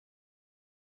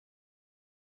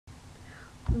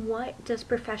What does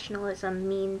professionalism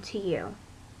mean to you?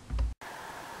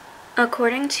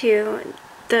 According to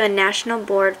the National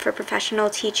Board for Professional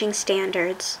Teaching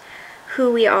Standards,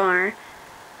 who we are,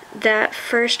 that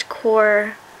first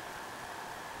core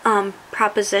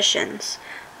propositions,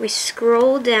 we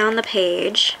scroll down the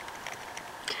page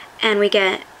and we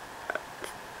get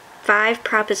 5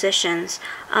 propositions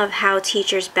of how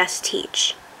teachers best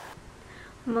teach.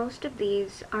 Most of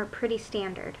these are pretty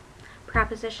standard.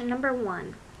 Proposition number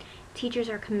 1, teachers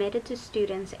are committed to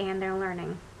students and their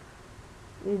learning.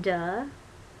 Duh.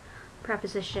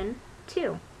 Proposition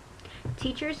 2,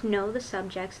 teachers know the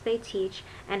subjects they teach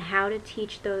and how to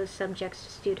teach those subjects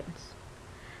to students.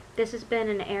 This has been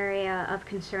an area of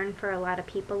concern for a lot of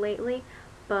people lately,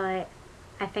 but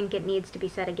I think it needs to be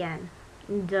said again.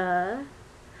 Duh.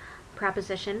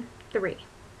 Proposition 3,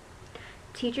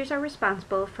 teachers are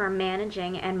responsible for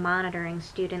managing and monitoring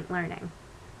student learning.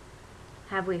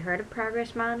 Have we heard of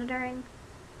progress monitoring?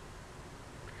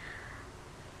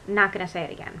 Not going to say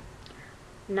it again.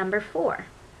 Number 4.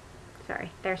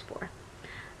 Sorry, there's 4.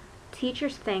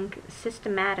 Teachers think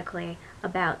systematically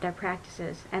about their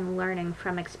practices and learning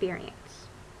from experience.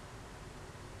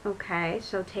 Okay,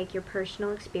 so take your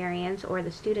personal experience or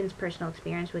the student's personal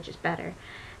experience, which is better,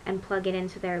 and plug it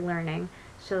into their learning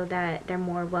so that they're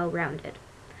more well-rounded.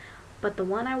 But the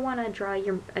one I want to draw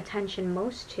your attention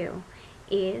most to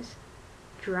is,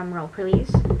 drumroll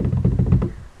please,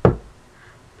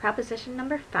 proposition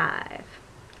number 5.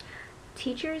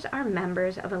 Teachers are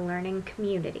members of a learning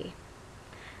community.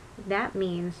 That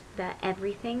means that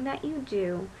everything that you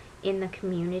do in the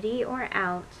community or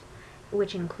out,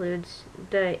 which includes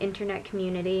the internet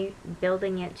community,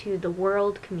 building it to the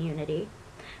world community,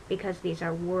 because these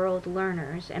are world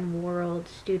learners and world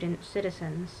student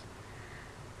citizens,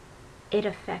 it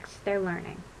affects their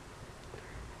learning.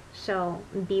 So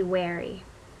be wary,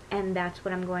 and that's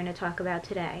what I'm going to talk about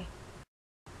today.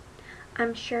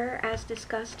 I'm sure, as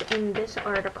discussed in this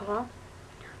article,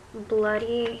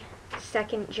 bloody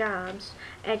second jobs,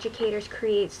 educators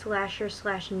create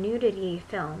slasher/nudity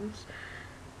films.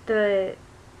 The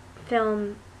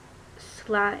film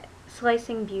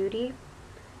Slicing Beauty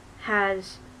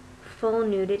has full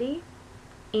nudity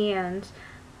and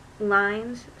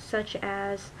lines such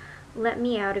as, "Let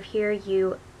me out of here,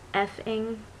 you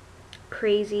effing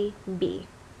crazy bee,"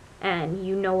 and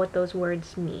you know what those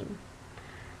words mean.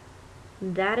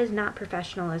 That is not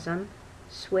professionalism.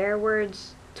 Swear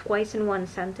words twice in one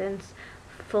sentence,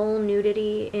 full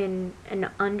nudity in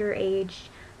an underage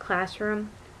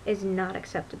classroom is not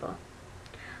acceptable.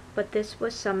 But this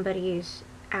was somebody's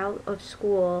out of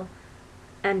school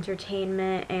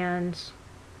entertainment and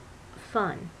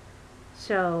fun.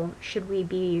 So should we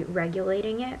be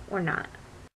regulating it or not?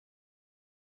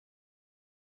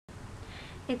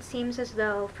 It seems as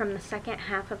though from the second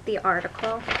half of the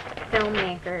article,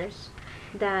 filmmakers,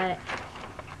 that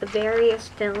the various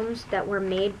films that were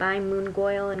made by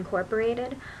Moongoyle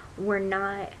Incorporated were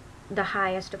not the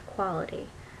highest of quality.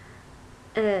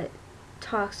 It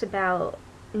talks about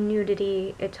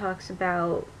nudity, it talks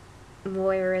about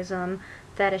voyeurism,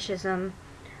 fetishism.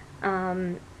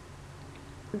 The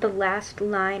last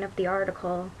line of the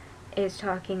article is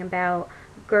talking about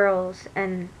girls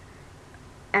and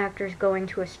actors going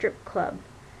to a strip club.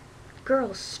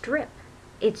 Girls strip.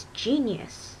 It's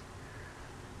genius.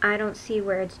 I don't see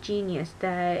where it's genius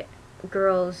that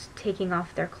girls taking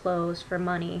off their clothes for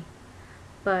money,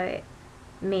 but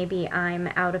maybe I'm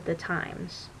out of the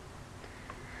times.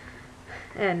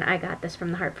 And I got this from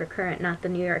the Hartford Courant, not the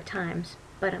New York Times,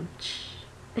 but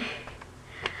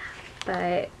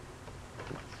but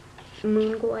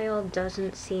Moongoyle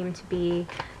doesn't seem to be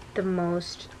the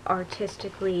most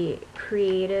artistically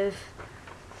creative.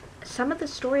 Some of the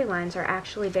storylines are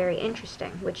actually very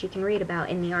interesting, which you can read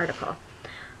about in the article.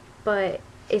 But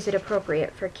is it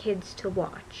appropriate for kids to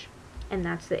watch? And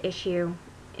that's the issue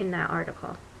in that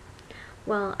article.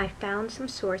 Well, I found some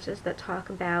sources that talk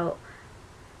about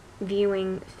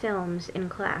viewing films in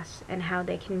class and how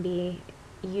they can be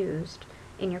used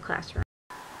in your classroom.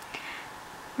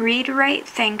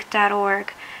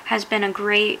 ReadWriteThink.org has been a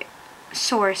great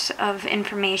source of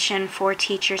information for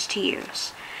teachers to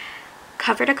use.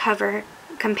 Cover to Cover,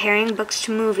 Comparing Books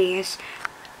to Movies,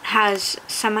 has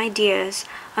some ideas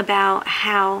about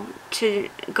how to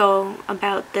go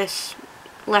about this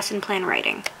lesson plan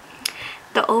writing.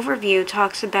 The overview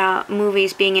talks about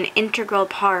movies being an integral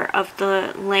part of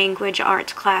the language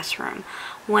arts classroom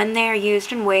when they are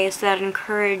used in ways that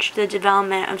encourage the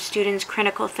development of students'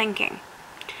 critical thinking.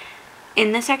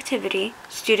 In this activity,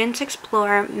 students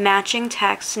explore matching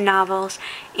texts, novels,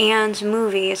 and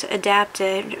movies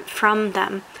adapted from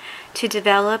them to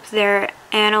develop their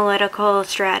analytical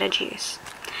strategies.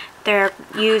 They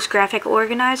use graphic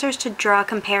organizers to draw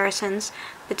comparisons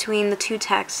between the two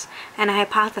texts and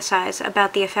hypothesize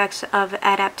about the effects of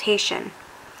adaptation.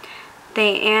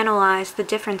 They analyze the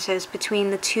differences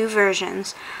between the two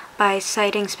versions by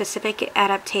citing specific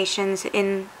adaptations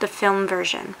in the film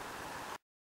version.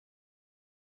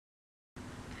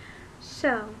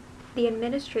 So, the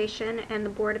administration and the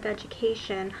Board of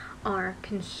Education are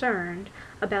concerned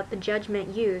about the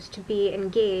judgment used to be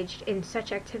engaged in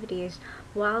such activities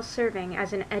while serving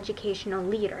as an educational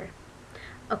leader.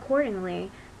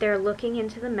 Accordingly, they're looking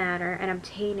into the matter and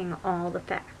obtaining all the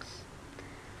facts.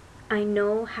 I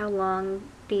know how long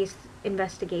these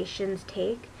investigations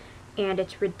take, and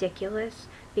it's ridiculous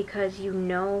because you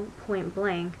know point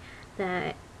blank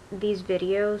that these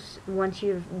videos, once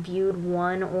you've viewed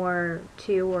one or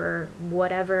two or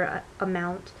whatever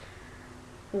amount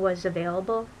was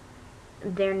available,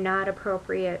 they're not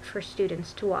appropriate for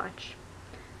students to watch.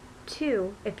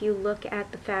 Two, if you look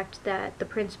at the fact that the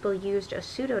principal used a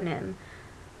pseudonym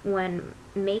when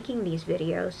making these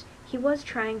videos, he was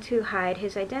trying to hide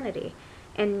his identity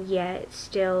and yet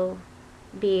still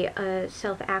be a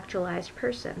self-actualized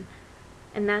person.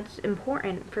 And that's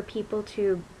important for people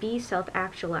to be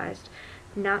self-actualized,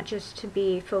 not just to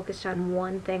be focused on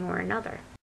one thing or another.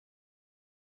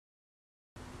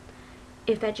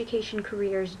 If education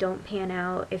careers don't pan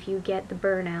out, if you get the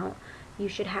burnout, you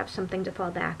should have something to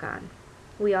fall back on.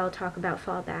 We all talk about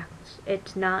fallbacks.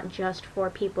 It's not just for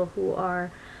people who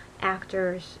are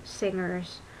actors,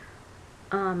 singers,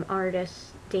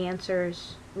 artists,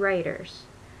 dancers, writers.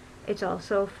 It's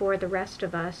also for the rest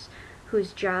of us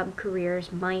whose job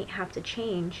careers might have to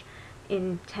change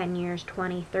in 10 years,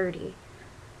 20, 30.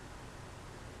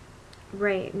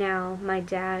 Right now, my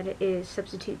dad is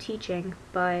substitute teaching,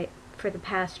 but for the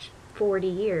past 40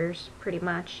 years, pretty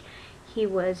much, he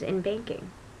was in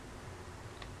banking.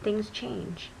 Things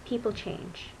change. People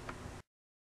change.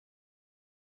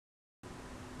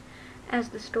 As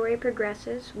the story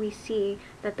progresses, we see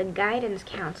that the guidance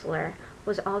counselor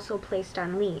was also placed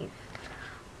on leave.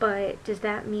 But does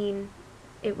that mean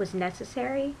it was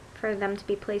necessary for them to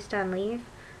be placed on leave?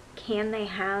 Can they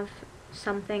have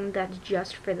something that's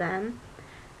just for them?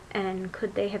 And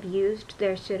could they have used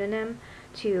their pseudonym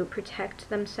to protect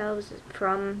themselves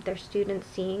from their students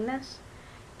seeing this?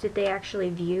 Did they actually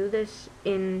view this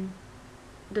in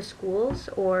the schools,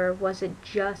 or was it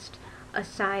just a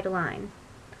sideline?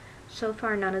 So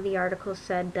far, none of the articles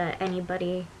said that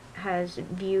anybody has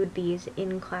viewed these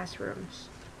in classrooms.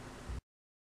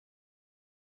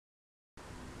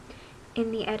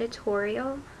 In the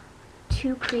editorial,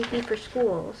 Too Creepy for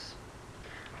Schools,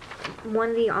 one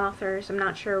of the authors, I'm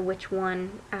not sure which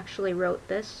one actually wrote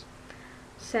this,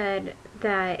 said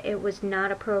that it was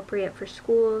not appropriate for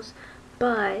schools,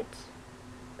 but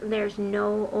there's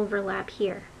no overlap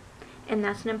here. And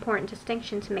that's an important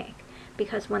distinction to make,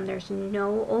 because when there's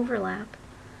no overlap,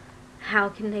 how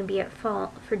can they be at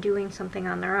fault for doing something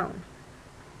on their own?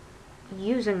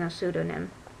 Using a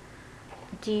pseudonym.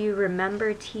 Do you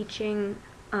remember teaching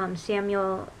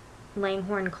Samuel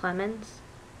Langhorne Clemens?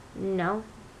 No,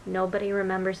 nobody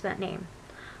remembers that name.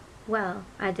 Well,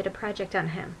 I did a project on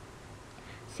him.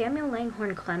 Samuel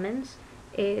Langhorne Clemens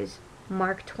is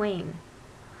Mark Twain.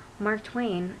 Mark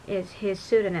Twain is his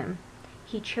pseudonym.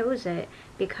 He chose it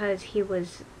because he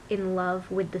was in love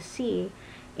with the sea,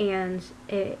 and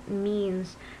it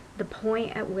means the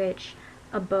point at which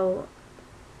a boat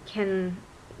can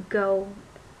go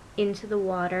into the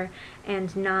water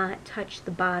and not touch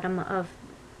the bottom of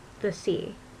the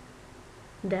sea.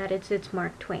 That it's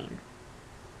Mark Twain.